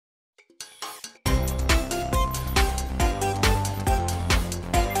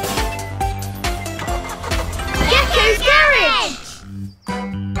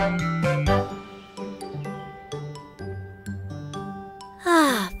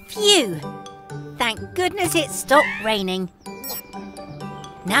Phew! Thank goodness it stopped raining.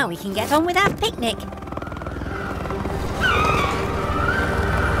 Now we can get on with our picnic.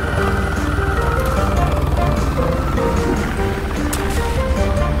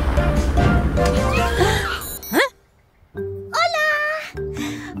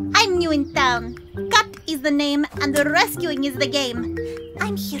 In town. Cut is the name and the rescuing is the game.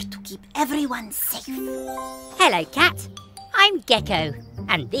 I'm here to keep everyone safe. Hello, Cat. I'm Gecko,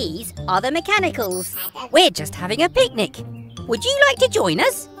 and these are the mechanicals. We're just having a picnic. Would you like to join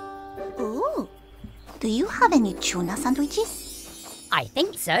us? Ooh. Do you have any tuna sandwiches? I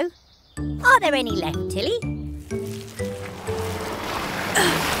think so. Are there any left, Tilly?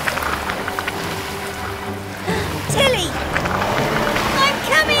 Tilly! I'm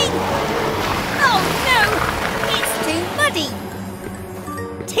coming! Oh no! It's too muddy!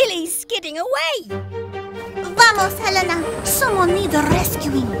 Tilly's skidding away! Vamos, Helena! Someone needs a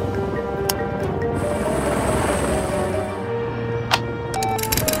rescuing!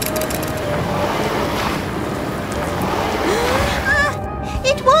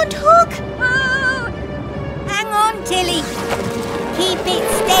 It won't hook! Oh. Hang on, Tilly! Keep it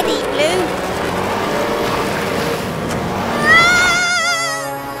steady, Blue!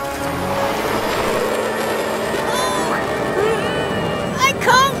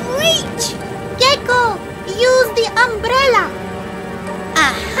 Gecko, use the umbrella.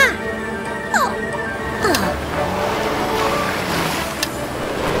 Aha! Oh.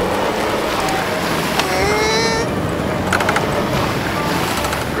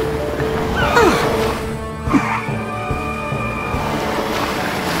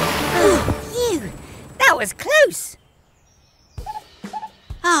 Phew! That was close.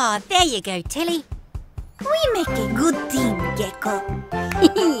 Ah, there you go, Tilly. We make a good team, Gecko.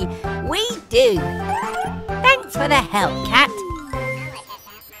 We do. Thanks for the help, Cat.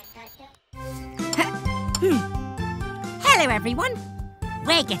 Hello, everyone.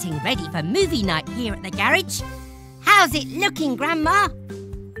 We're getting ready for movie night here at the garage. How's it looking, Grandma?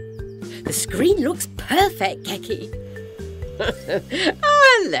 The screen looks perfect, Kecky.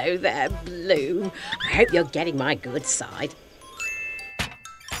 Oh, hello there, Blue. I hope you're getting my good side.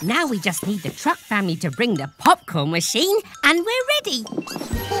 Now we just need the truck family to bring the popcorn machine and we're ready.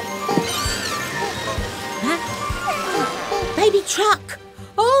 Huh? Baby truck.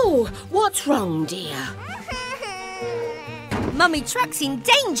 Oh, what's wrong, dear? Mummy Truck's in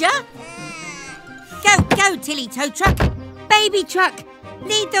danger. Go, go, Tilly Tow Truck. Baby Truck,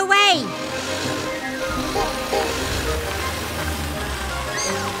 lead the way.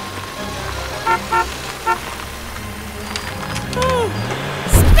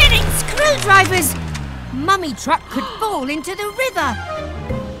 Spinning screwdrivers! Mummy Truck could fall into the river.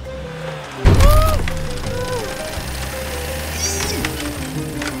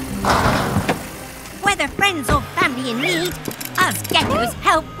 Whether friends or family in need, us geckos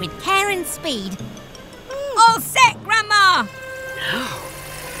help with care and speed. All set, Grandma!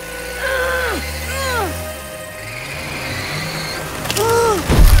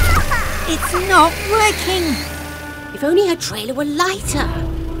 It's not working. If only her trailer were lighter.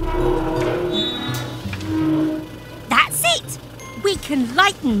 That's it! We can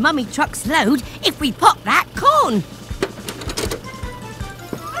lighten Mummy Truck's load if we pop that corn.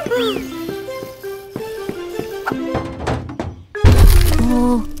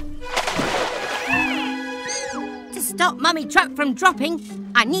 To stop Mummy Truck from dropping,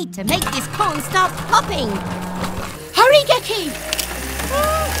 I need to make this corn start popping. Hurry, Gecky!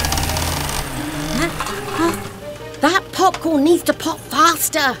 That popcorn needs to pop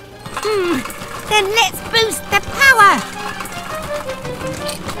faster. Then let's boost the power.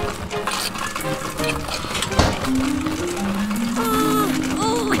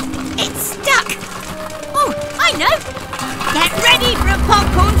 Oh, it's stuck. Oh, I know. Get ready for a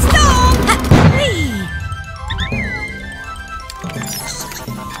popcorn storm.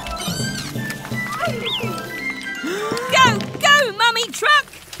 Go, go, Mummy Truck.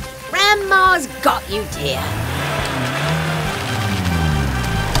 Grandma's got you, dear.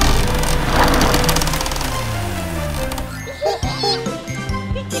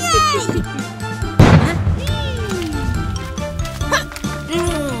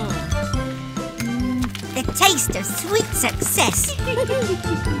 The taste of sweet success.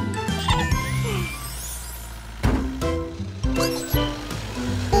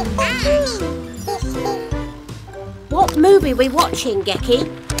 What movie are we watching, Gecky?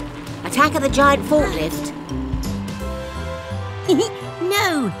 Attack of the Giant Forklift?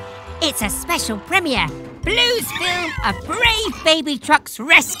 No, it's a special premiere. Blue's film, A Brave Baby Truck's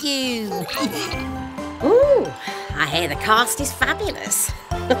Rescue. Ooh, I hear the cast is fabulous.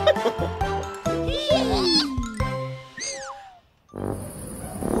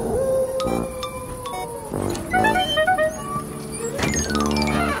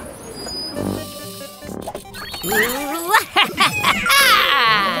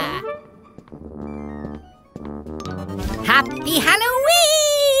 Happy Halloween!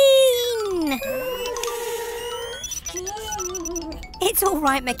 It's all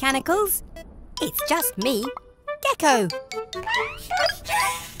right, Mechanicals. It's just me, Gecko.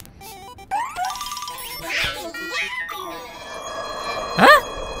 Huh?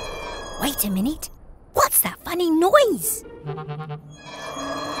 Wait a minute. What's that funny noise?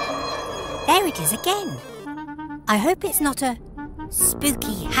 There it is again. I hope it's not a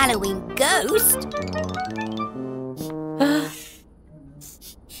spooky Halloween ghost.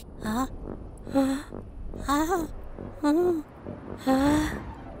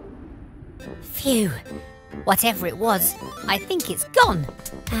 Phew. Whatever it was, I think it's gone.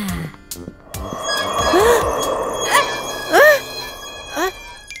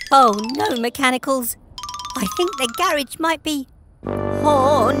 Oh no, Mechanicals. I think the garage might be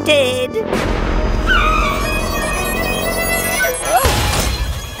haunted.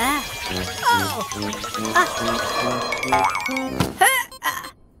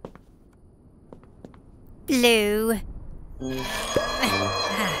 Blue.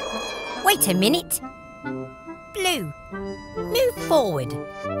 Wait a minute. Blue, move forward.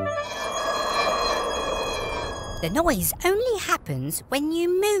 The noise only happens when you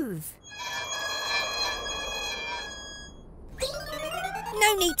move.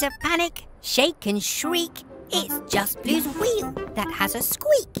 No need to panic, shake and shriek. It's just Blue's wheel that has a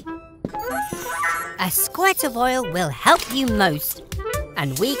squeak. A squirt of oil will help you most.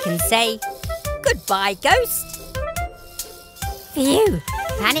 And we can say, goodbye, ghost. Phew,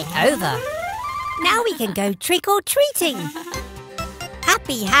 panic over. Now we can go trick-or-treating.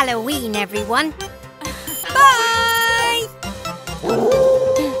 Happy Halloween, everyone. Bye!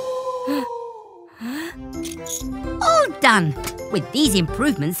 All done. With these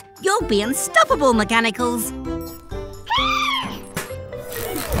improvements, you'll be unstoppable, Mechanicals.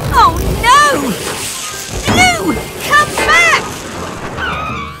 Oh no! Blue, come back!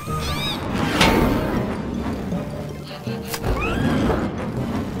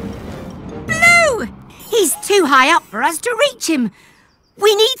 Blue! He's too high up for us to reach him.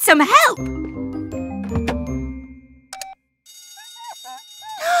 We need some help.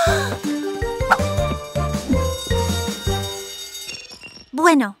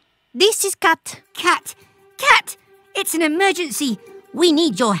 Bueno, this is Cat. Cat! It's an emergency. We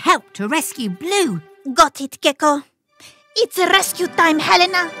need your help to rescue Blue. Got it, Gecko. It's rescue time,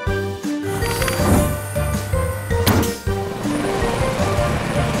 Helena.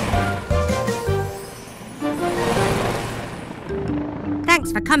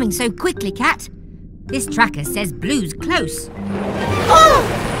 Thanks for coming so quickly, Cat. This tracker says Blue's close. Oh!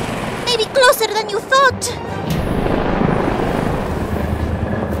 Maybe closer than you thought.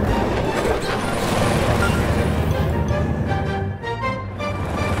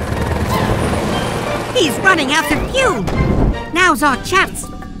 He's running out of fuel. Now's our chance.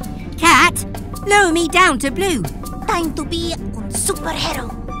 Cat, lower me down to Blue. Time to be un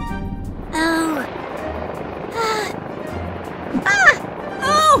superhero. Oh.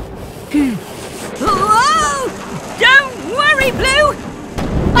 Oh! Whoa! Don't worry, Blue!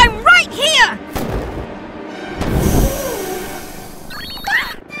 I'm right here!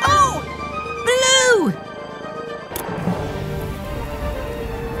 Oh! Blue!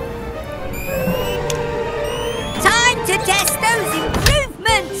 Time to test those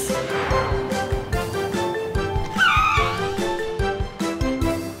improvements!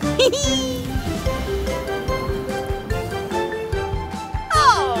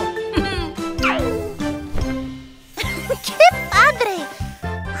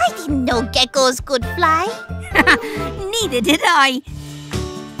 I didn't know geckos could fly. Neither did I.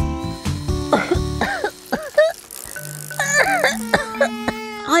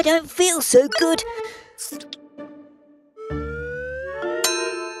 I don't feel so good.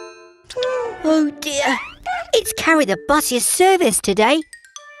 Oh dear, it's Carry the Bus's service today.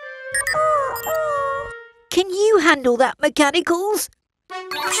 Can you handle that, Mechanicals?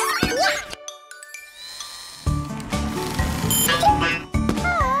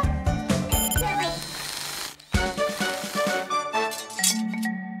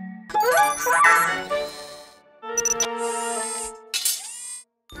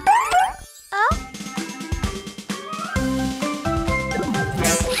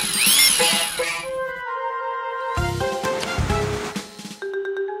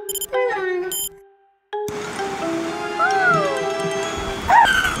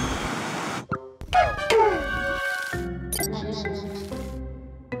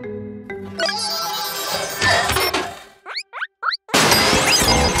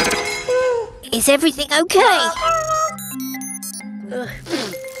 Is everything okay?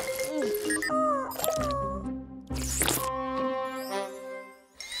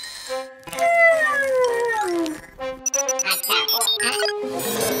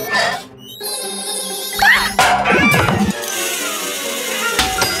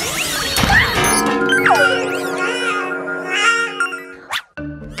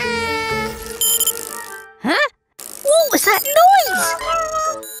 Huh? What was that noise?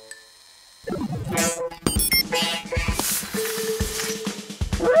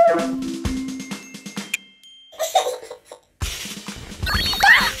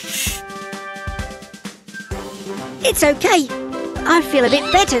 It's okay. I feel a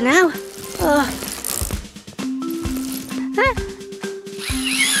bit better now. Huh?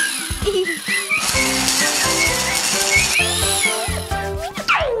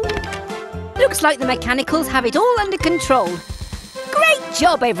 Looks like the mechanicals have it all under control. Great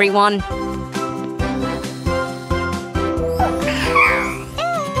job, everyone.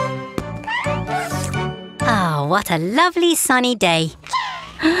 Ah, what a lovely sunny day.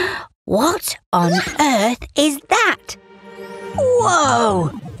 What on earth is that? Whoa!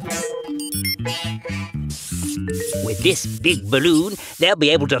 With this big balloon, they'll be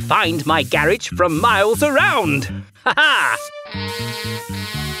able to find my garage from miles around. Ha-ha!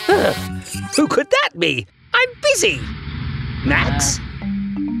 Who could that be? I'm busy. Max?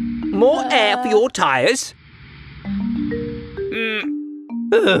 More air for your tyres?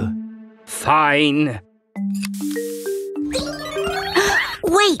 Fine.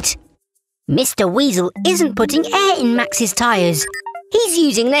 Wait! Mr. Weasel isn't putting air in Max's tyres. He's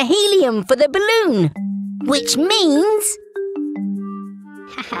using the helium for the balloon. Which means...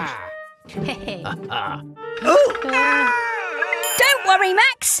 Don't worry,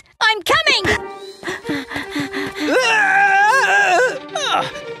 Max. I'm coming.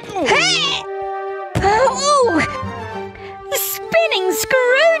 Hey! Oh! Spinning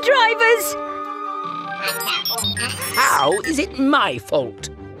screwdrivers! How is it my fault?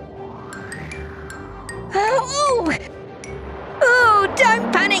 Oh! Oh,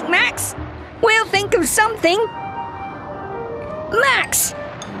 don't panic, Max. We'll think of something. Max!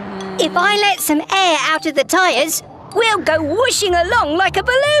 If I let some air out of the tyres, we'll go whooshing along like a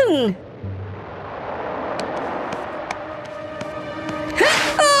balloon.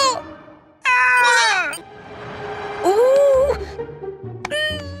 Oh! Ah! Ooh!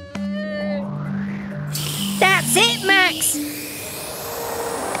 That's it, Max.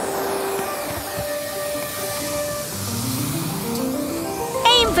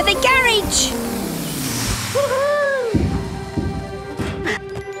 Aim for the garage.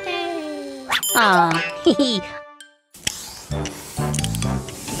 Ah,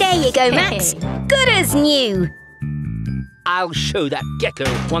 there you go, Max. Good as new. I'll show that Gecko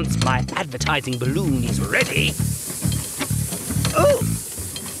once my advertising balloon is ready. Oh!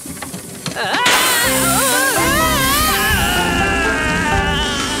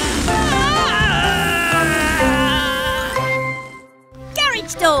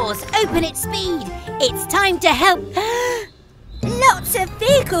 Garage doors, open at speed. It's time to help. Lots of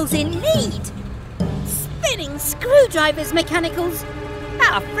vehicles in need. Spinning screwdrivers, mechanicals.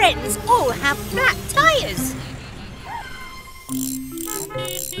 Our friends all have flat tyres.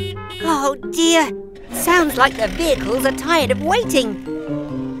 Oh dear. Sounds like the vehicles are tired of waiting.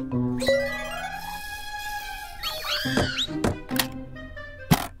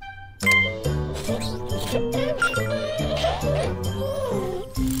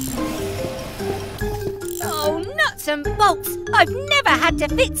 Oh, nuts and bolts! I've never had to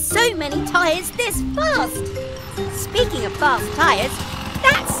fit so many tyres this fast. Speaking of fast tyres,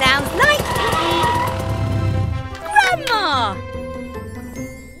 that sounds like... Grandma!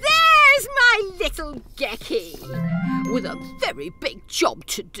 There's my little Gecky, with a very big job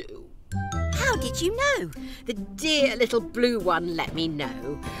to do. How did you know? The dear little blue one let me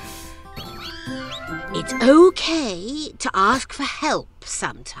know. It's okay to ask for help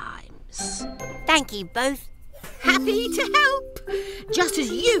sometimes. Thank you both. Happy to help, just as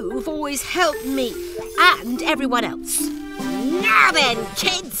you've always helped me and everyone else. Now then,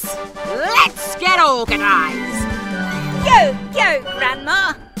 kids, let's get organised. Go, go,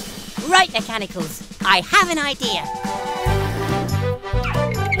 Grandma! Right, mechanicals, I have an idea.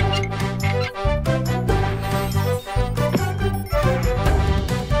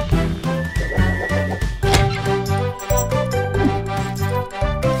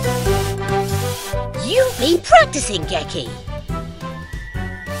 You've been practicing, Gecky.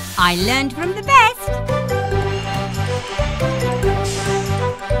 I learned from the best.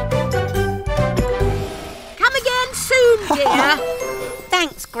 Come again soon, dear.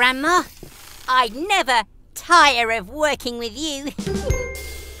 Thanks, Grandma. I never tire of working with you.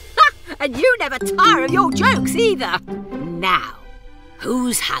 And you never tire of your jokes either. Now,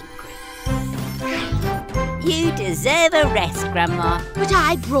 who's hungry? You deserve a rest, Grandma. But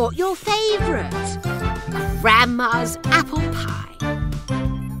I brought your favourite, Grandma's apple pie.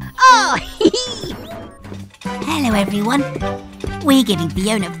 Oh, hello, everyone. We're giving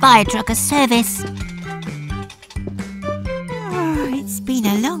Fiona Fire Truck a service. Oh, it's been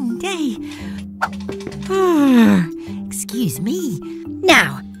a long day. Oh, excuse me.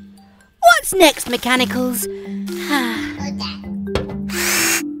 Now, what's next, Mechanicals?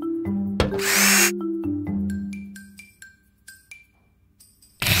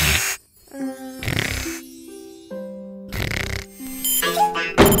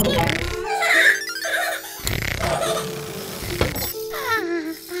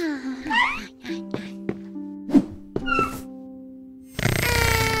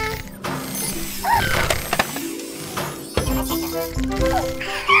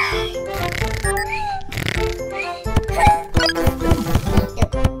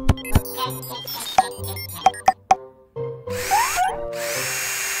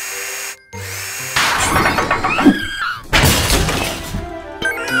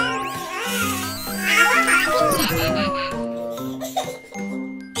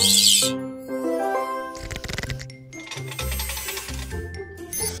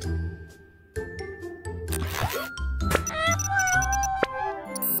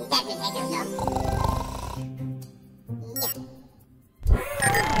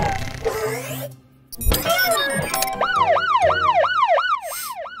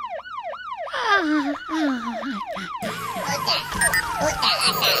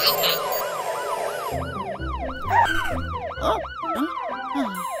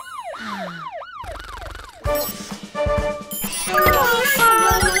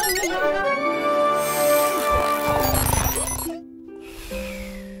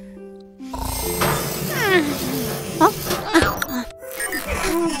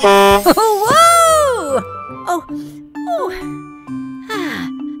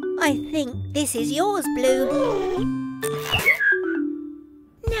 I think this is yours, Blue.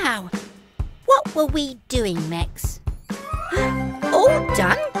 Now, what were we doing, Mex? All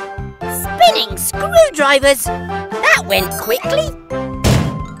done? Spinning screwdrivers! That went quickly.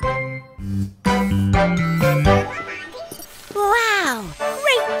 Wow!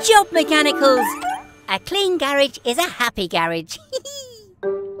 Great job, Mechanicals! A clean garage is a happy garage.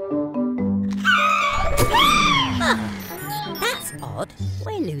 That's odd.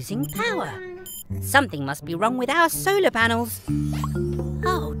 We're losing power. Something must be wrong with our solar panels.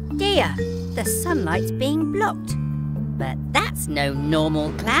 Oh dear, the sunlight's being blocked. But that's no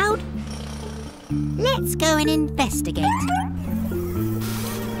normal cloud. Let's go and investigate.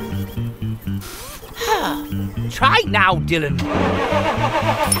 Try now, Dylan.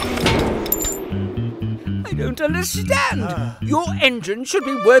 I don't understand. Your engine should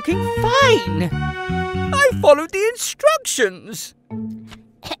be working fine. I followed the instructions.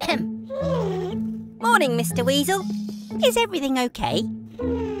 Morning, Mr. Weasel. Is everything okay?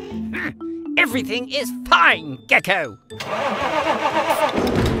 Everything is fine, Gecko.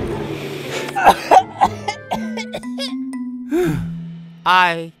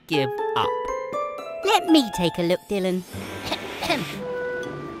 I give up. Let me take a look, Dylan.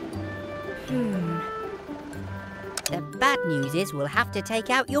 The bad news is we'll have to take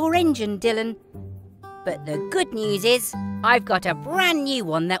out your engine, Dylan. But the good news is I've got a brand new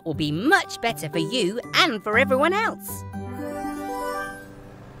one that will be much better for you and for everyone else.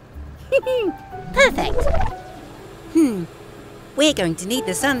 Perfect. We're going to need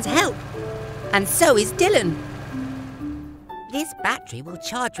the sun's help. And so is Dylan. This battery will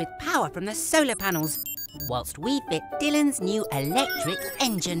charge with power from the solar panels whilst we fit Dylan's new electric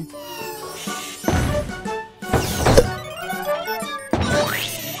engine.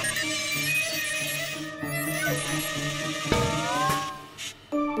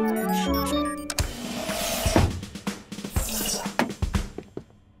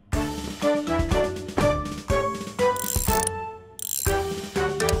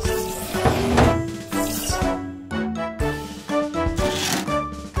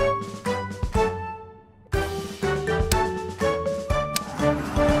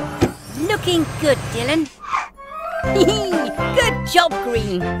 Looking good, Dylan. Good job,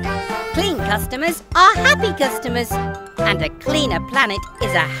 Green. Clean customers are happy customers. And a cleaner planet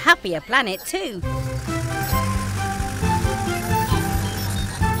is a happier planet too.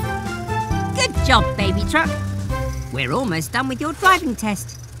 Good job, baby truck. We're almost done with your driving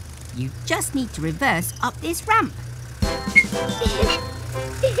test. You just need to reverse up this ramp.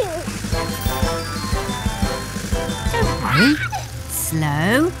 Slowly.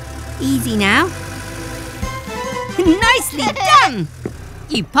 Slow. Easy now. Nicely done!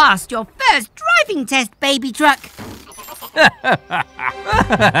 You passed your first driving test, baby truck.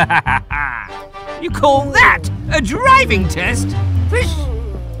 You call that a driving test? Fish.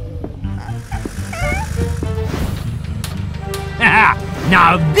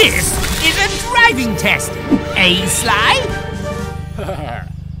 Now this is a driving test. Eh, Sly?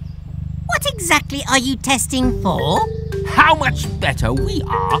 What exactly are you testing for? How much better we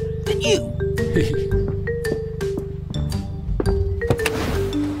are than you.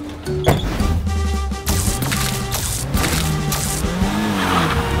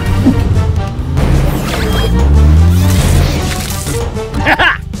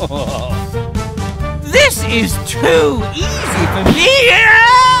 This is too easy for me.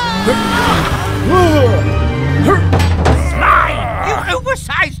 Sly, you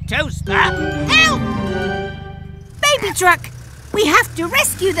oversized toaster. Help! Baby truck, we have to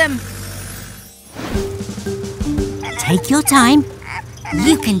rescue them. Take your time.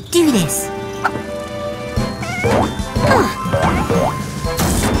 You can do this.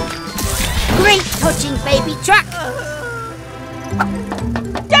 Great touching, baby truck.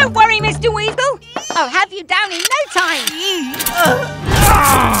 Don't worry, Mr. Weasel. I'll have you down in no time.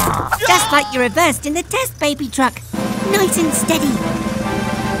 Just like you reversed in the test, baby truck. Nice and steady.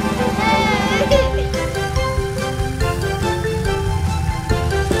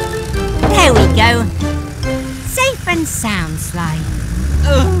 There we go. Safe and sound, Sly.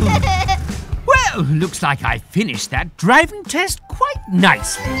 Well, looks like I finished that driving test quite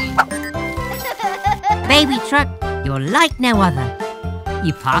nicely. Baby truck, you're like no other.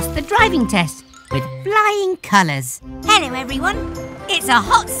 You passed the driving test with flying colours. Hello, everyone. It's a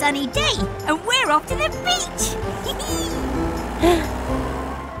hot, sunny day, and we're off to the beach.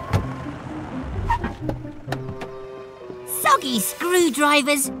 Soggy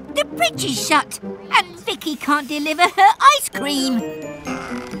screwdrivers. The bridge is shut, and Vicky can't deliver her ice cream.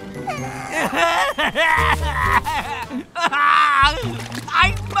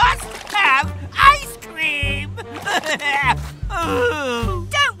 I must have ice cream.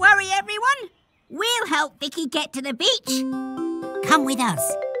 Don't worry, everyone. We'll help Vicky get to the beach. Come with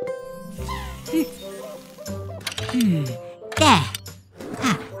us. There.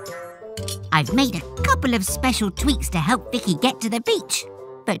 Ah. I've made a couple of special tweaks to help Vicky get to the beach.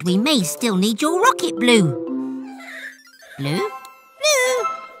 But we may still need your rocket blue. Blue? Blue!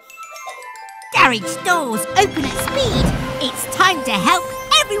 Garage doors open at speed. It's time to help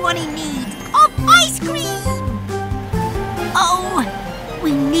everyone in need of ice cream. Oh,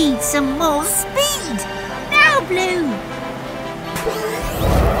 we need some more speed. Now, Blue.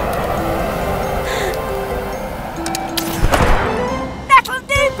 That'll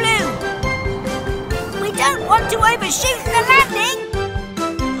do, Blue. We don't want to overshoot the landing.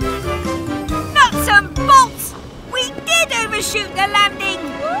 Nuts and bolts. We did overshoot the landing.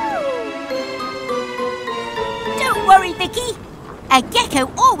 Don't worry, Vicky. A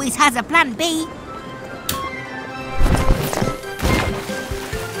gecko always has a plan B.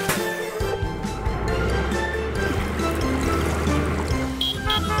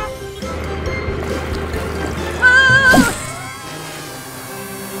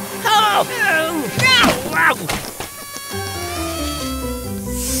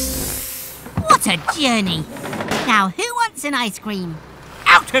 What a journey! Now, who wants an ice cream?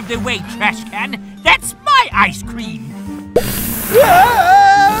 Out of the way, trash can. That's my ice cream.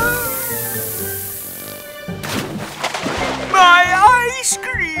 My ice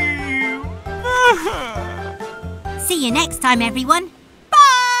cream. See you next time, everyone.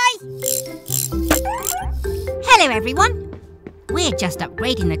 Bye! Hello, everyone. We're just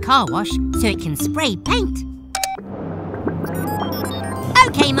upgrading the car wash so it can spray paint.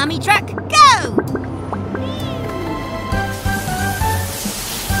 OK, Mummy Truck, go!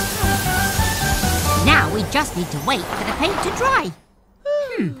 Now we just need to wait for the paint to dry.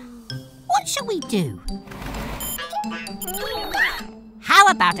 What shall we do? How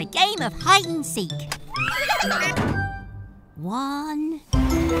about a game of hide and seek? 1, 2,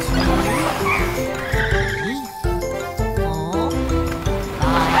 3, 4,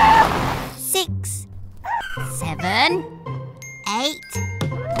 5, 6, 7, 8,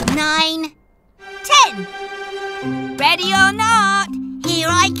 9, 10. Ready or not, here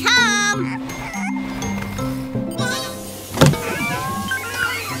I come.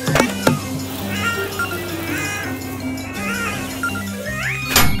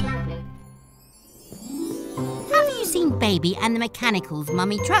 Have you seen Baby and the Mechanicals,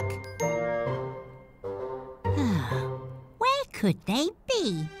 Mummy Truck? Where could they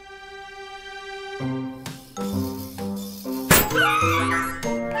be?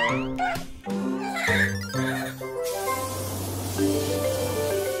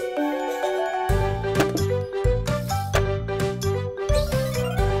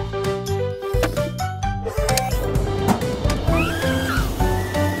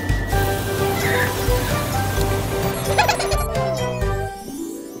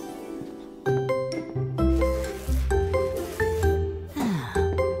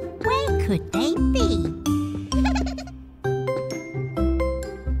 Where could they be?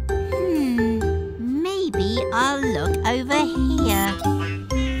 Maybe I'll look over here.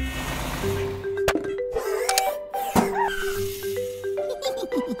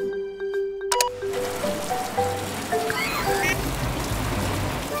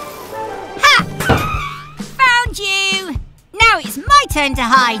 Ha! Found you! Now it's my turn to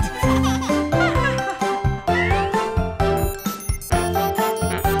hide.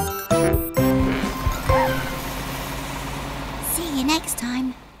 See you next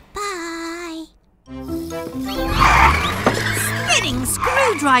time. Bye. Spinning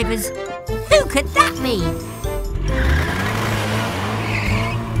screwdrivers. Who could that be?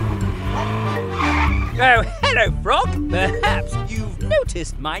 Oh, hello, Frog. Perhaps you've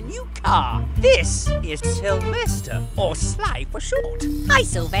noticed my new car. This is Sylvester, or Sly for short. Hi,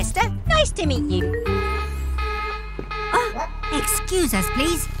 Sylvester. Nice to meet you. Excuse us,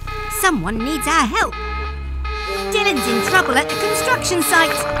 please. Someone needs our help. Dylan's in trouble at the construction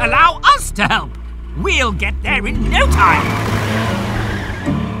site. Allow us to help. We'll get there in no time.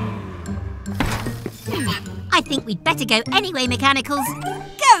 I think we'd better go anyway, Mechanicals.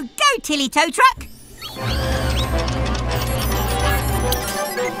 Go, go, Tilly Tow Truck.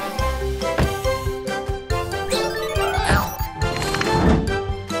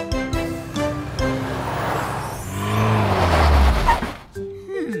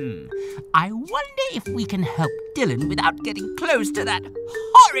 I wonder if we can help Dylan without getting close to that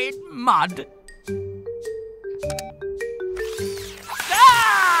horrid mud.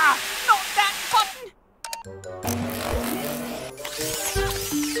 Ah! Not that button!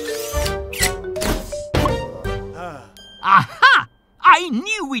 Aha! I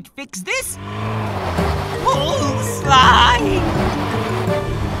knew we'd fix this! Pull, Sly!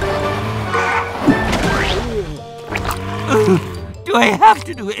 Do I have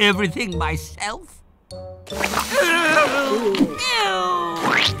to do everything myself?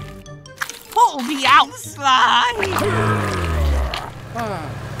 Pull me out, Sly!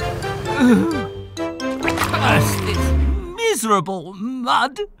 Curse this miserable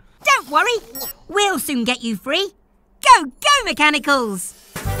mud! Don't worry. We'll soon get you free. Go, go, Mechanicals.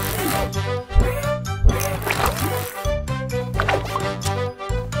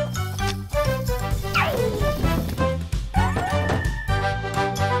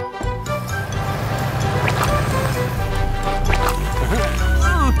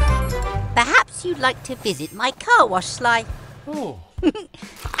 Perhaps you'd like to visit my car wash, Sly. Oh.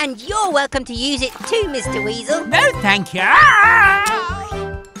 And you're welcome to use it too, Mr. Weasel. No, thank you.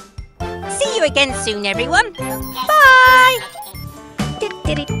 See you again soon, everyone. Bye.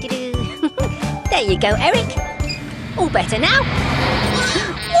 There you go, Eric. All better now.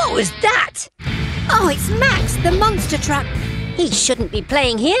 What was that? Oh, it's Max, the monster truck. He shouldn't be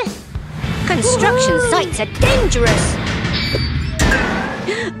playing here. Construction sites are dangerous.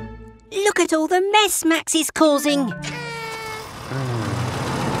 Look at all the mess Max is causing.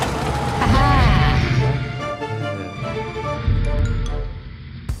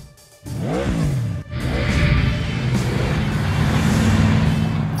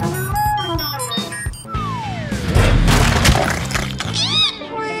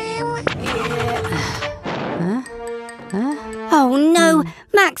 Oh no,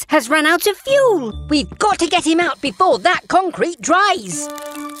 Max has run out of fuel. We've got to get him out before that concrete dries.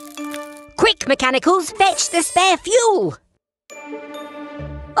 Quick, Mechanicals, fetch the spare fuel.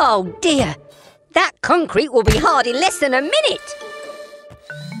 Oh dear, that concrete will be hard in less than a minute.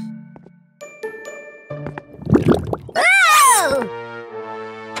 Oh!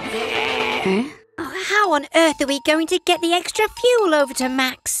 Oh, how on earth are we going to get the extra fuel over to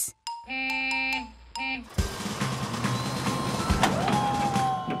Max?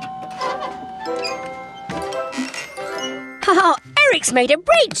 Oh, Eric's made a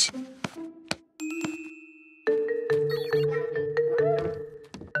bridge.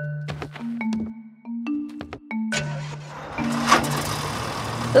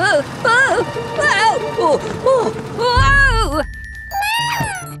 Oh, oh, whoa, whoa.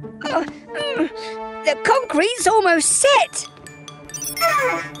 The concrete's almost set.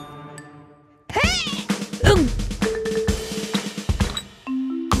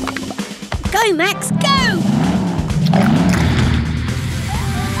 Go, Max, go!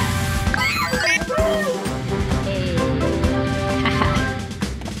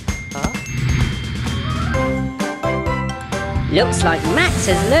 Looks like Max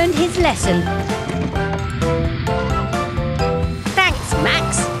has learned his lesson. Thanks,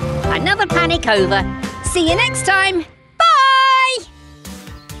 Max. Another panic over. See you next time. Bye!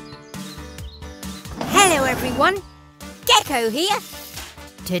 Hello, everyone. Gecko here.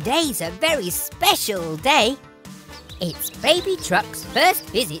 Today's a very special day. It's Baby Truck's first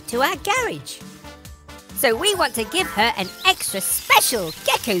visit to our garage. So we want to give her an extra special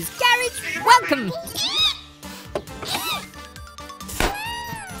Gecko's Garage welcome.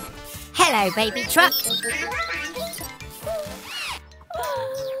 Hello, Baby Truck.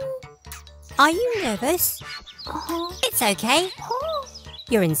 Are you nervous? It's okay.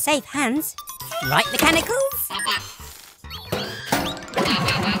 You're in safe hands. Right, Mechanicals?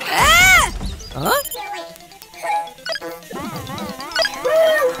 Ah! Huh?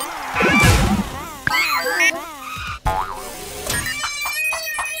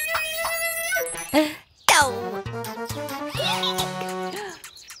 No!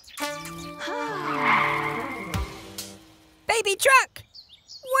 Baby Truck!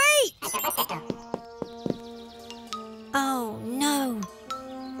 Wait! Oh no!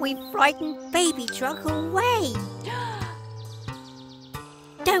 We frightened Baby Truck away!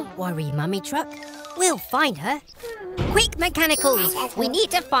 Don't worry, Mummy Truck. We'll find her. Quick, Mechanicals! We need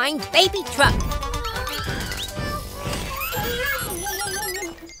to find Baby Truck.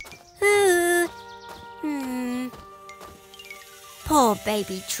 Poor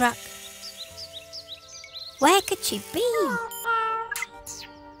Baby Truck. Where could she be?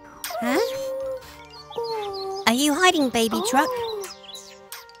 Huh? Are you hiding, Baby Truck?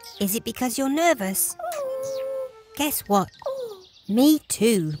 Is it because you're nervous? Guess what? Me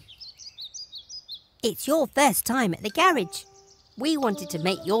too. It's your first time at the garage. We wanted to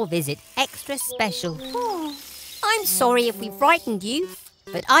make your visit extra special. I'm sorry if we frightened you,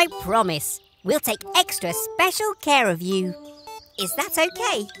 but I promise we'll take extra special care of you. Is that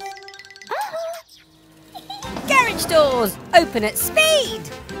okay? Garage doors open at speed.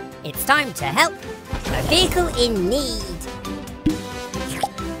 It's time to help a vehicle in need.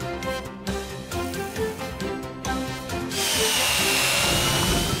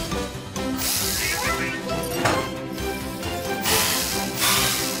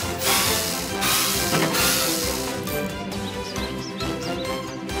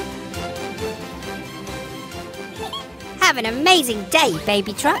 Have an amazing day,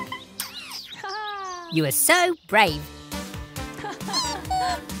 Baby Truck. You are so brave.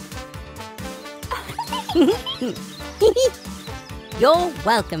 You're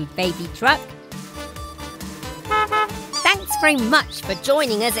welcome, Baby Truck. Thanks very much for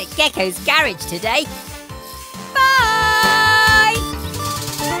joining us at Gecko's Garage today. Bye!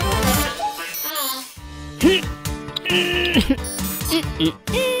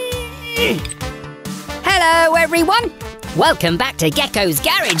 Hello, everyone. Welcome back to Gecko's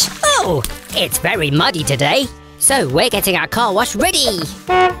Garage. Oh, it's very muddy today, so we're getting our car wash ready.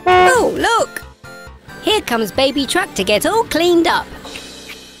 Oh, look. Here comes Baby Truck to get all cleaned up.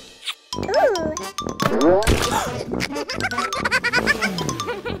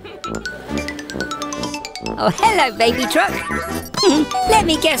 Oh, hello, Baby Truck. Let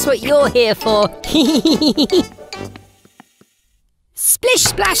me guess what you're here for. Splish,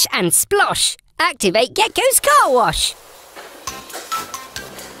 splash and splosh. Activate Gecko's car wash.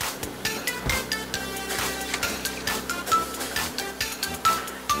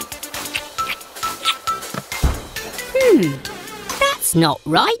 That's not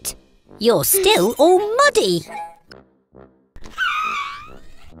right. You're still all muddy.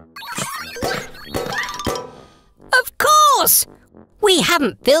 Of course! We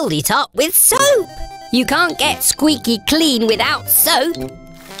haven't filled it up with soap. You can't get squeaky clean without soap.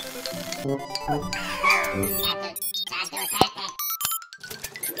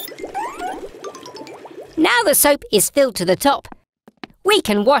 Now the soap is filled to the top, we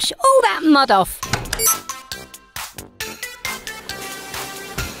can wash all that mud off.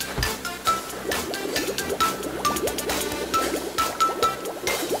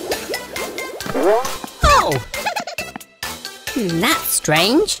 Oh! That's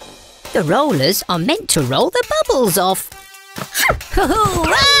strange. The rollers are meant to roll the bubbles off.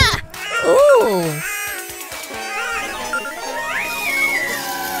 Hurrah! Ooh!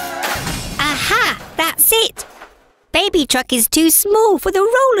 Aha! That's it! Baby Truck is too small for the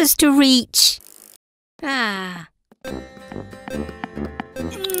rollers to reach. Ah.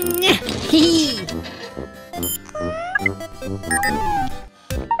 Hee.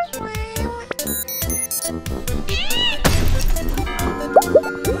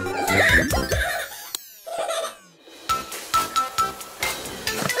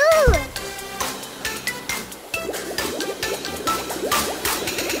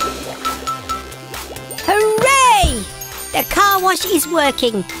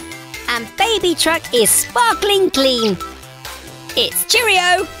 working. And Baby Truck is sparkling clean. It's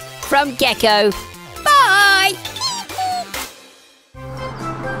cheerio from Gecko. Bye!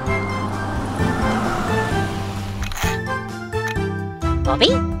 Bobby?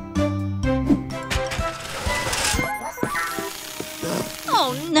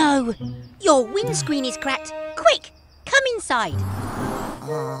 Oh no! Your windscreen is cracked. Quick, come inside.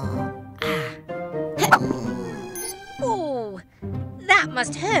 Oh, that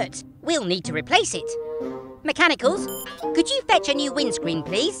must hurt. We'll need to replace it. Mechanicals, could you fetch a new windscreen,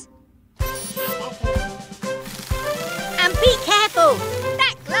 please? And be careful!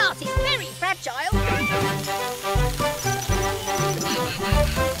 That glass is very fragile.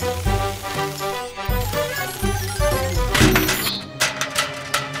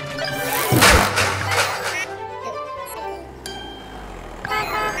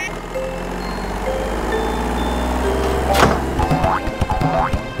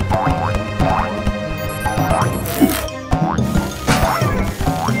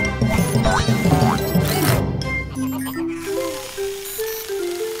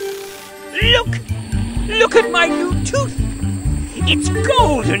 Look at my new tooth! It's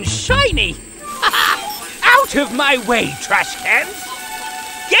gold and shiny! Out of my way, trash cans!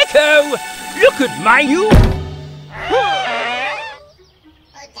 Gecko, look at my new...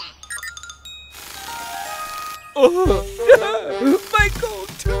 Oh, my gold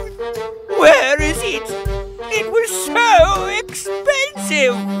tooth! Where is it? It was so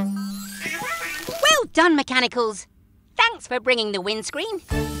expensive! Well done, Mechanicals. Thanks for bringing the windscreen.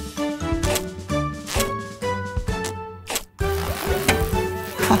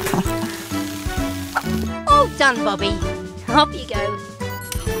 All done, Bobby. Off you go.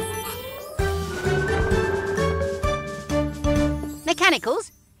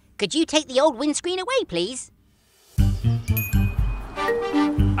 Mechanicals, could you take the old windscreen away, please?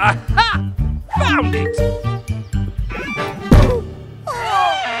 Aha! Found it!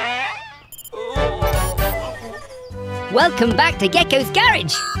 Welcome back to Gecko's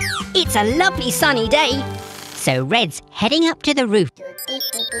garage. It's a lovely sunny day, so Red's heading up to the roof.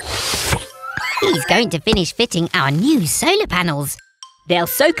 He's going to finish fitting our new solar panels. They'll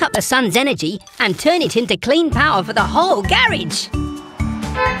soak up the sun's energy and turn it into clean power for the whole garage.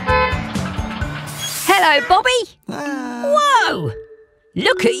 Hello, Bobby. Whoa!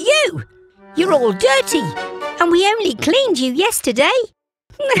 Look at you. You're all dirty, and we only cleaned you yesterday.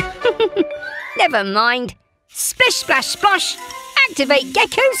 Never mind. Splish, splash, splosh. Activate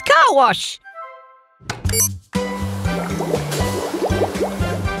Gecko's car wash.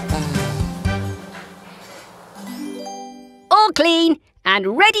 All clean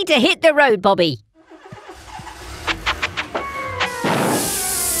and ready to hit the road, Bobby.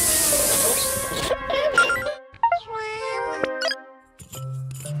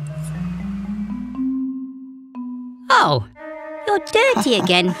 Oh, you're dirty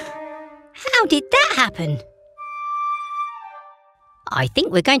again. How did that happen? I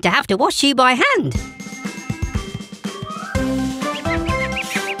think we're going to have to wash you by hand.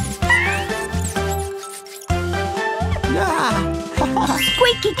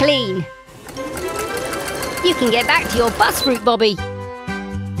 Squeaky clean. You can get back to your bus route, Bobby.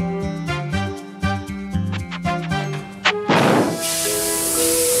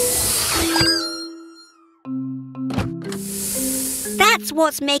 That's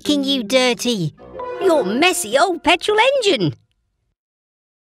what's making you dirty. Your messy old petrol engine.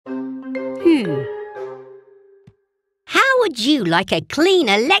 How would you like a clean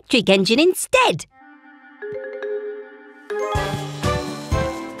electric engine instead?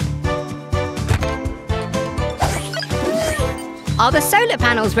 Are the solar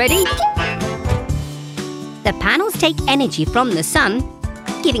panels ready? The panels take energy from the sun,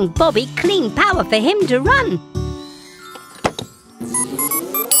 giving Bobby clean power for him to run.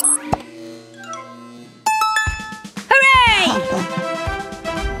 Hooray!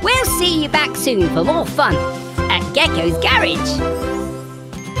 We'll see you back soon for more fun at Gecko's garage.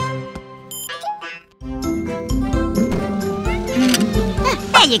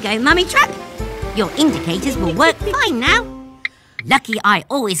 There you go, Mummy Truck. Your indicators will work fine now. Lucky I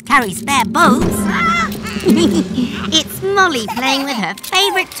always carry spare bulbs. It's Molly playing with her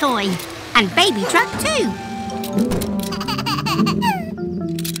favourite toy. And Baby Truck too.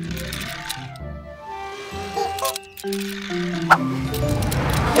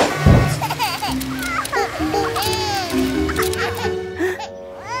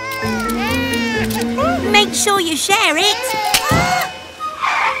 Make sure you share it.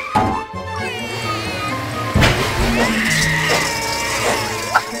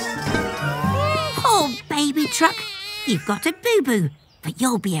 Oh, Baby Truck, you've got a boo-boo.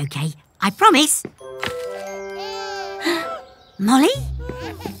 You'll be okay, I promise. Molly?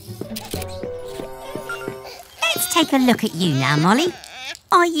 Let's take a look at you now, Molly.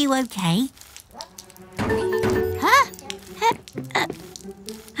 Are you okay? Huh?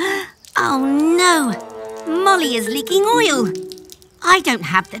 Oh no! Molly is leaking oil. I don't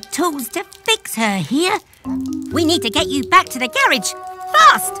have the tools to fix her here. We need to get you back to the garage.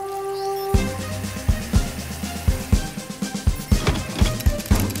 Fast!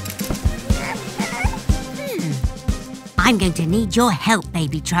 I'm going to need your help,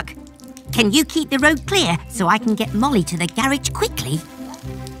 baby truck. Can you keep the road clear so I can get Molly to the garage quickly?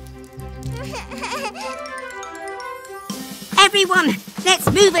 Everyone, let's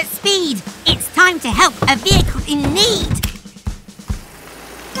move at speed. It's time to help a vehicle in need.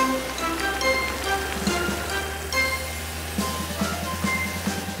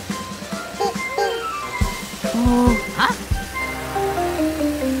 Huh?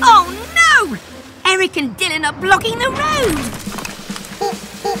 Oh no! Eric and Dylan are blocking the road.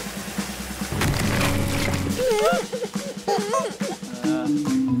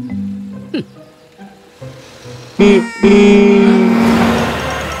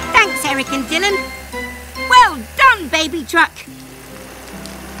 Thanks, Eric and Dylan. Well done, baby truck.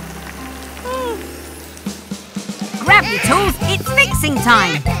 Grab your tools, it's fixing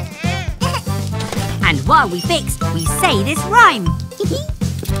time. And while we fix, we say this rhyme.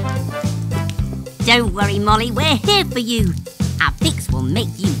 Don't worry, Molly, we're here for you. Our fix will make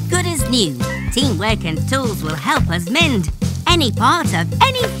you good as new. Teamwork and tools will help us mend any part of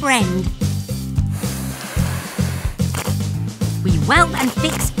any friend. We weld and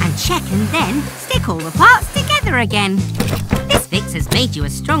fix and check and then stick all the parts together again. This fix has made you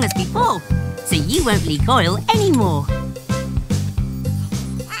as strong as before, so you won't leak oil anymore.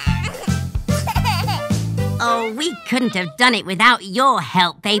 Oh, we couldn't have done it without your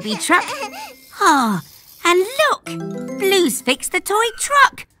help, baby truck. Oh, and look! Blue's fixed the toy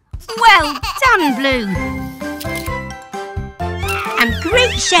truck. Well done, Blue. And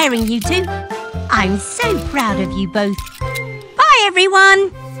great sharing, you two. I'm so proud of you both. Bye,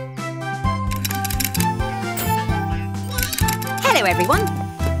 everyone. Hello, everyone.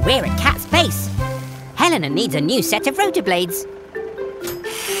 We're at Cat's Base. Helena needs a new set of rotor blades.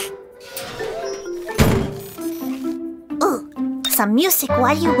 Ooh, some music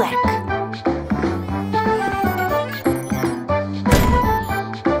while you work.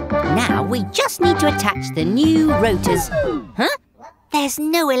 Now we just need to attach the new rotors. Huh? There's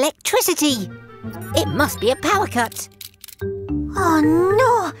no electricity. It must be a power cut. Oh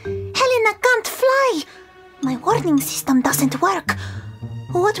no! Helena can't fly! My warning system doesn't work.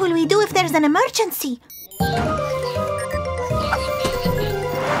 What will we do if there's an emergency?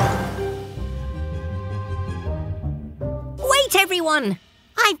 Wait, everyone!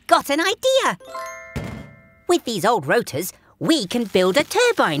 I've got an idea. With these old rotors, we can build a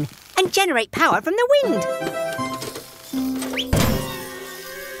turbine and generate power from the wind.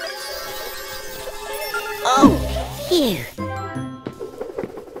 Oh, phew.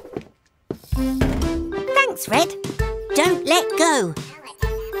 Thanks, Fred. Don't let go.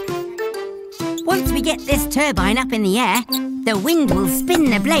 Once we get this turbine up in the air, the wind will spin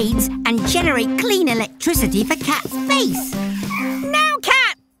the blades and generate clean electricity for Cat's Base. Now,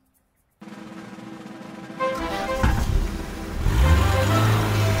 Cat!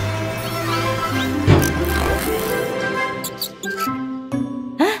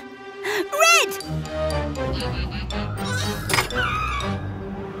 Huh? Red!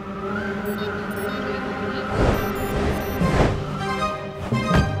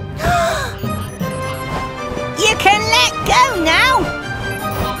 You can let go now!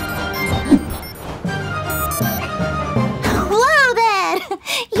 Whoa there!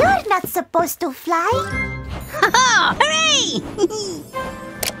 You're not supposed to fly. Ha-ha! Hooray!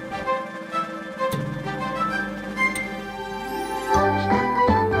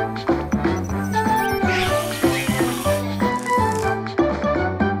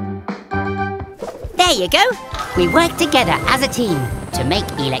 There you go. We work together as a team to make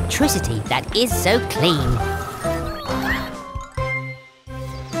electricity that is so clean.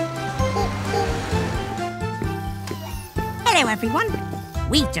 Hello, everyone.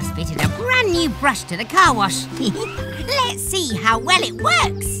 We've just fitted a brand new brush to the car wash. Let's see how well it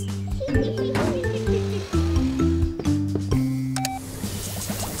works.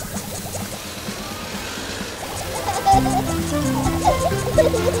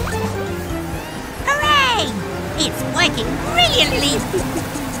 Hooray! It's working brilliantly.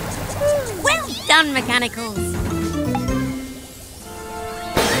 Well done, Mechanicals.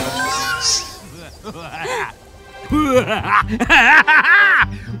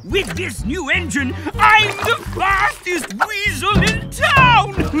 With this new engine, I'm the fastest weasel in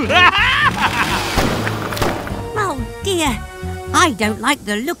town! Oh dear, I don't like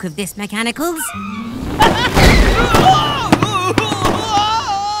the look of this, Mechanicals.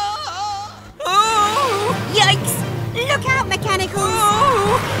 Yikes! Look out, Mechanicals!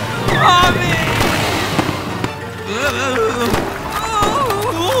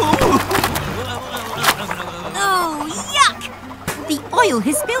 Oh, yuck! The oil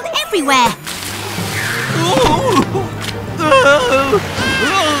has spilled everywhere.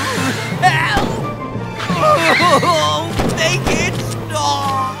 Make it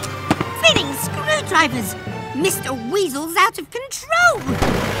stop! Spinning screwdrivers! Mr. Weasel's out of control!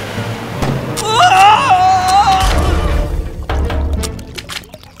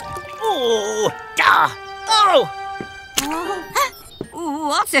 Oh! Duh! Oh!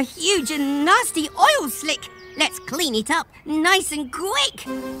 What a huge and nasty oil slick! Let's clean it up nice and quick.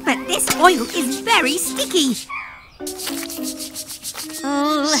 But this oil is very sticky.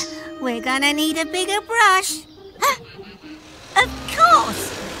 Oh, we're gonna need a bigger brush. Of course!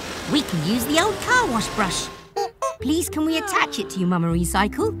 We can use the old car wash brush. Please, can we attach it to your Mama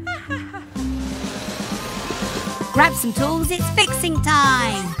Recycle? Grab some tools, it's fixing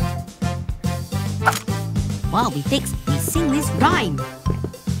time! While we fix, we sing this rhyme.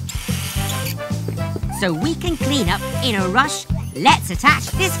 So we can clean up in a rush. Let's attach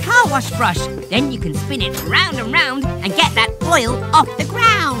this car wash brush. Then you can spin it round and round and get that oil off the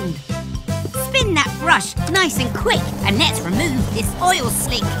ground. Spin that brush nice and quick and let's remove this oil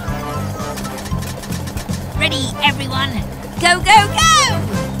slick. Ready, everyone? Go, go, go!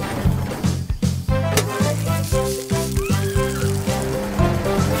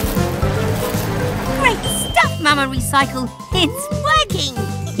 Great stuff, Mama Recycle. It's working!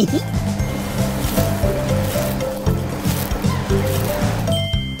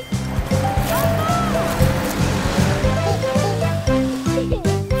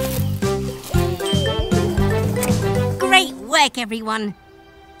 Great work, everyone.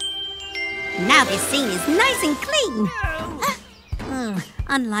 Now this scene is nice and clean.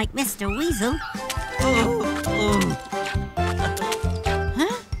 Unlike Mr. Weasel.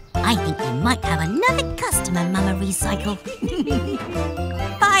 I think we might have another customer, Mama Recycle.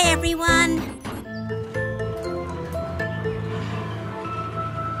 Bye, everyone.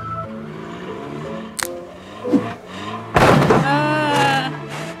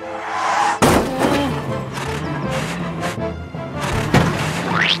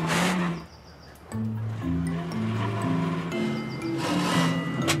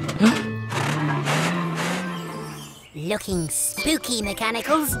 Looking spooky,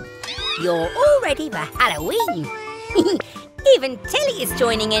 Mechanicals. You're all ready for Halloween. Even Tilly is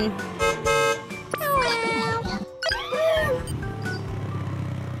joining in.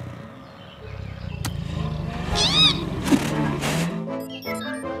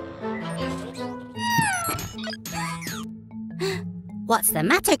 What's the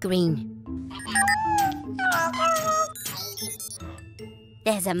matter, Green?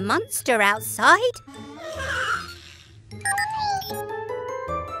 There's a monster outside?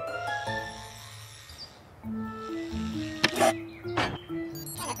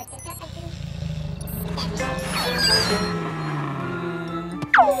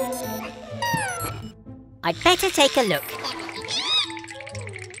 I'd better take a look.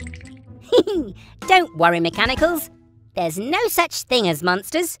 Don't worry, Mechanicals. There's no such thing as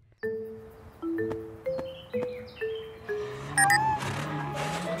monsters.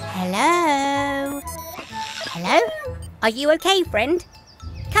 Hello? Hello? Are you okay, friend?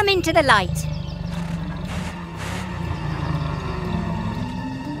 Come into the light.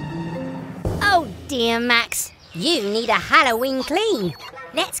 Oh dear, Max. You need a Halloween clean.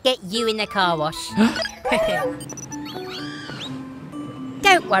 Let's get you in the car wash.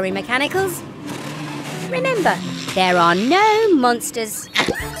 Don't worry, Mechanicals. Remember, there are no monsters.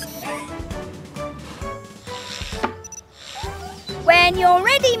 When you're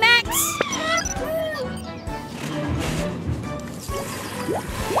ready, Max.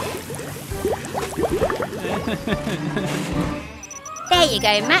 There you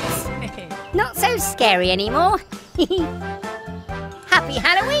go, Max. Not so scary anymore. Happy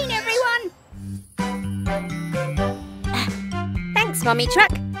Halloween, everyone! Thanks, Mummy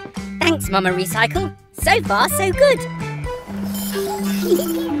Truck. Thanks, Mama Recycle. So far, so good.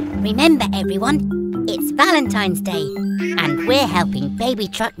 Remember, everyone, it's Valentine's Day, and we're helping Baby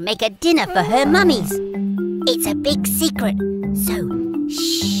Truck make a dinner for her mummies. It's a big secret, so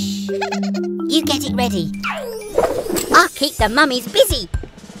shh. You get it ready. I'll keep the mummies busy.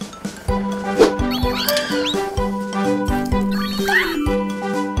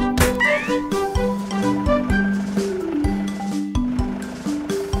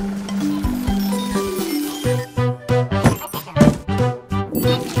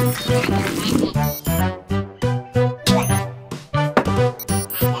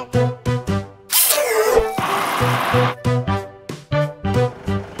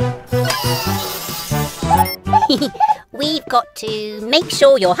 got to make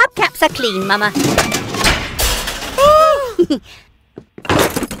sure your hubcaps are clean, Mama.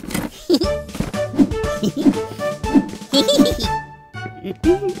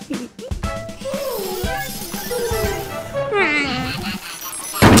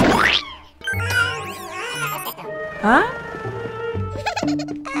 Huh?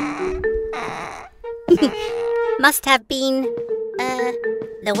 Must have been,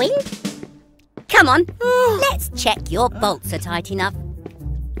 the wind? Come on, let's check your bolts are tight enough.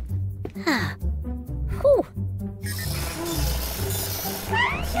 Whew.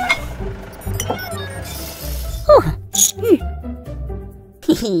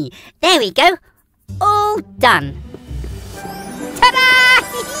 There we go. All done. Ta-da!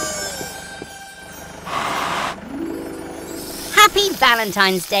 Happy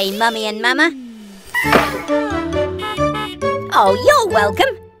Valentine's Day, Mummy and Mama. Oh, you're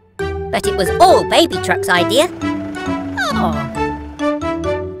welcome. But it was all Baby Truck's idea. Oh.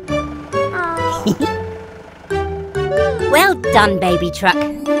 Well done, Baby Truck.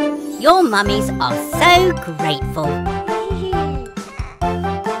 Your mummies are so grateful.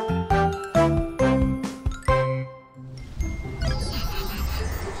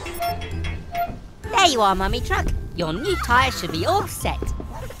 There you are, Mummy Truck. Your new tyres should be all set.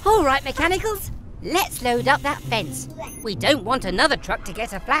 All right, mechanicals. Let's load up that fence. We don't want another truck to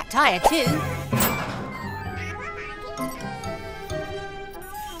get a flat tyre too.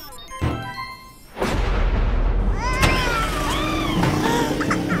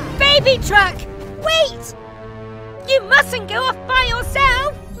 Baby Truck! Wait! You mustn't go off by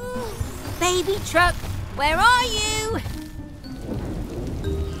yourself! Baby Truck, where are you?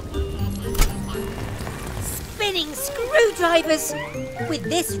 Spinning screwdrivers! With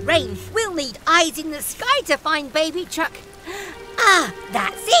this rain, we'll need eyes in the sky to find Baby Truck. Ah,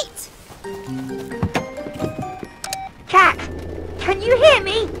 that's it! Cat, can you hear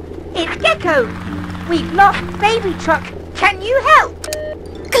me? It's Gecko. We've lost Baby Truck. Can you help?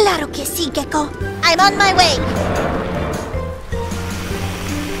 Claro que sí, Gecko. I'm on my way.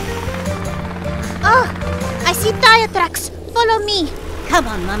 Oh, I see tire tracks. Follow me. Come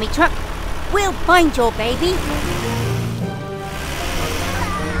on, Mummy Truck. We'll find your baby.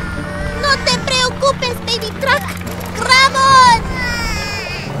 No te preocupes, Baby Truck. Grab on!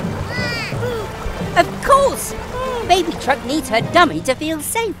 Of course! Baby Truck needs her dummy to feel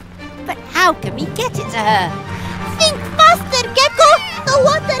safe. But how can we get it to her? Think faster, Gecko! The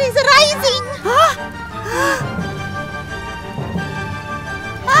water is rising!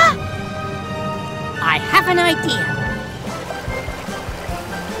 I have an idea.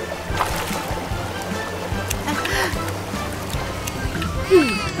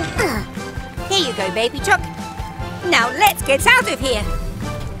 Here you go, Baby Truck. Now let's get out of here.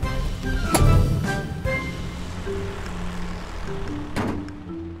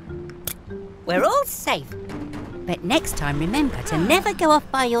 We're all safe. But next time, remember to never go off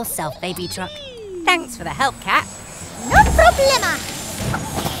by yourself, Baby Truck. Thanks for the help, Cat. No problema!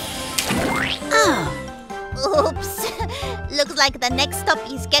 Oh, Oops. Looks like the next stop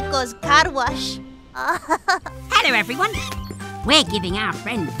is Gecko's car wash. hello, everyone. We're giving our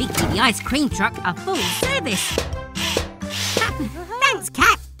friend Vicky the ice cream truck a full service. Thanks,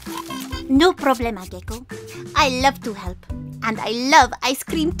 Cat. No problema, Gecko. I love to help. And I love ice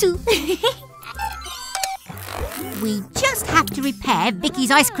cream too. We just have to repair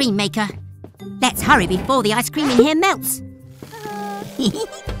Vicky's ice cream maker. Let's hurry before the ice cream in here melts.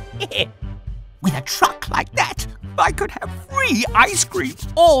 With a truck like that, I could have free ice cream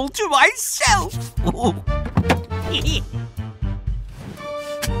all to myself.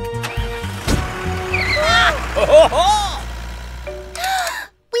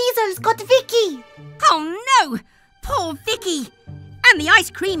 Weasel's got Vicky. Oh no! Poor Vicky! And the ice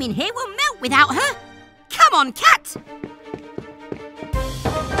cream in here will melt without her. Come on, Cat!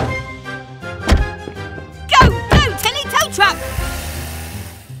 Go, go, Tilly Tow Truck!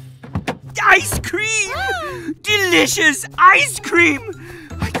 Ice cream! Delicious ice cream!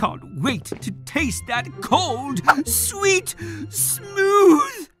 I can't wait to taste that cold, sweet,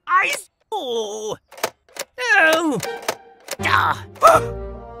 smooth ice. Oh! Oh! Ah!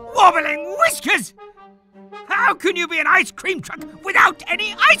 Wobbling whiskers! How can you be an ice cream truck without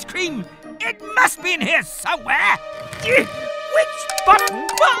any ice cream? It must be in here somewhere. Which button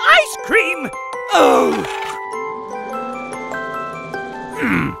for ice cream? Oh!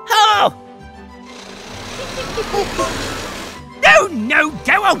 Oh! No, no,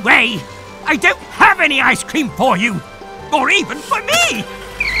 go away! I don't have any ice cream for you, or even for me!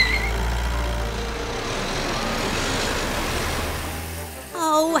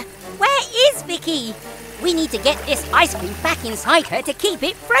 Oh, where is Vicky? We need to get this ice cream back inside her to keep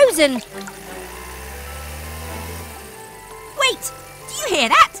it frozen. Wait, do you hear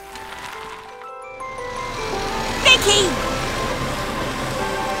that? Vicky!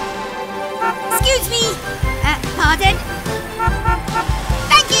 Excuse me. Pardon?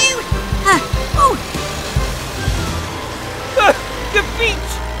 Thank you. Oh. The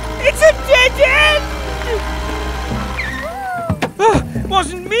beach! It's a dead end!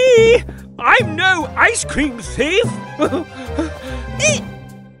 Wasn't me! I'm no ice cream thief!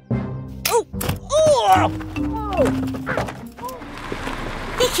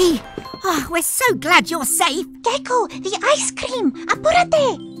 Vicky! Oh, we're so glad you're safe. Gecko, the ice cream!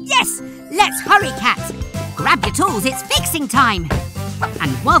 Apúrate! Yes, let's hurry, Cat. Grab your tools, it's fixing time.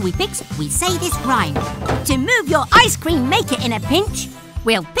 And while we fix, we say this rhyme. To move your ice cream, make it in a pinch.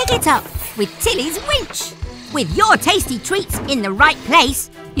 We'll pick it up with Tilly's winch. With your tasty treats in the right place,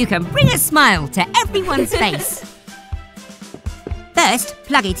 you can bring a smile to everyone's face. First,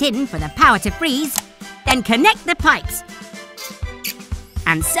 plug it in for the power to freeze. Then connect the pipes.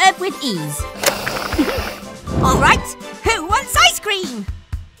 And serve with ease. All right, who wants ice cream?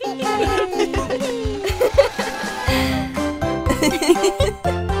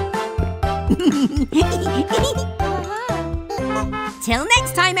 Till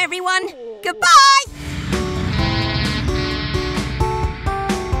next time, everyone. Goodbye.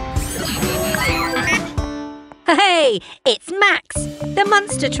 Hey, it's Max, the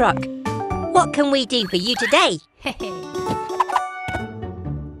monster truck. What can we do for you today?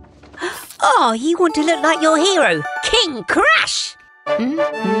 Oh, you want to look like your hero, King Crash?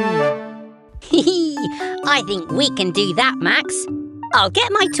 I think we can do that, Max. I'll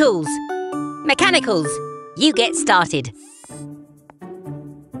get my tools. Mechanicals, you get started.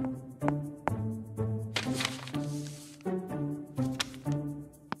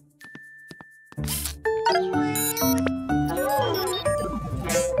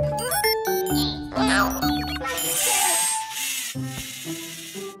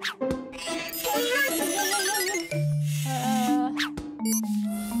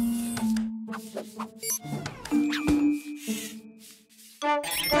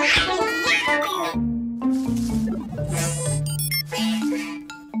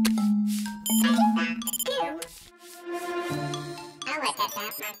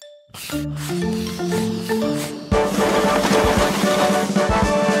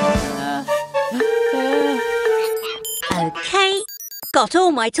 Okay, got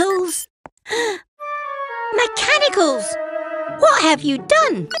all my tools. Mechanicals! What have you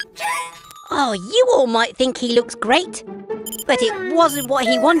done? Oh, you all might think he looks great, but it wasn't what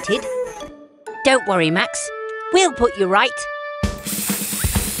he wanted. Don't worry, Max. We'll put you right.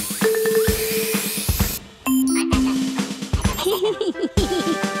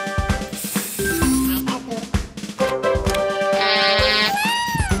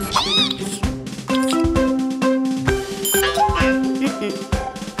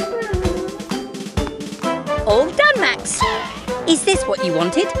 All done, Max. Is this what you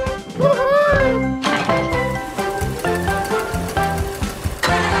wanted?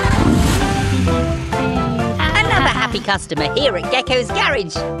 Another happy customer here at Gecko's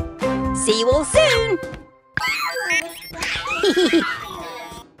Garage. See you all soon.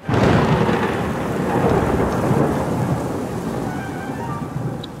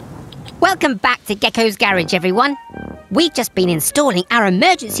 Welcome back to Gecko's Garage, everyone. We've just been installing our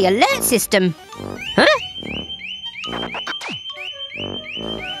emergency alert system. Huh?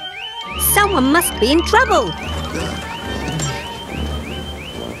 Someone must be in trouble.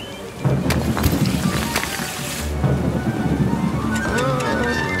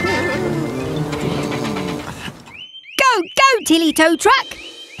 Go, go, Tilly Tow Truck!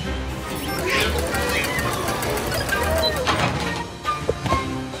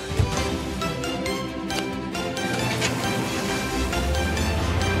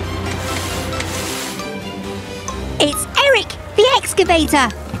 It's Eric, the excavator.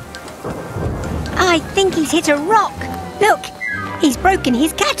 I think he's hit a rock. Look, he's broken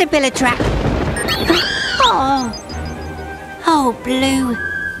his caterpillar trap. Oh, Blue.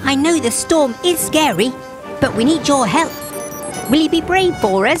 I know the storm is scary, but we need your help. Will you be brave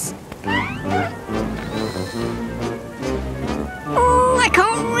for us? Oh, I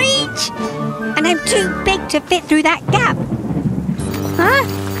can't reach. And I'm too big to fit through that gap. Huh?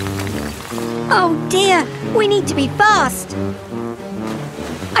 Oh dear, we need to be fast.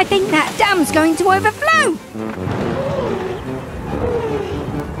 I think that dam's going to overflow.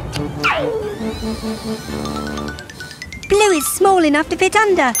 Blue is small enough to fit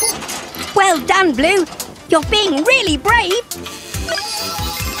under. Well done, Blue. You're being really brave.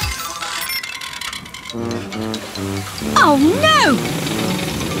 Oh no!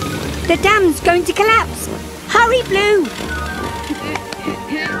 The dam's going to collapse! Hurry, Blue!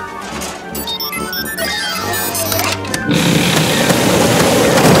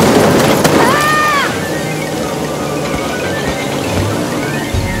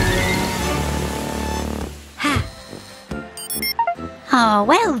 Oh,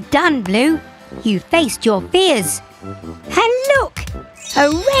 well done, Blue. You faced your fears. And look! A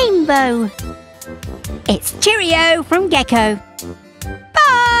rainbow! It's Cheerio from Gecko.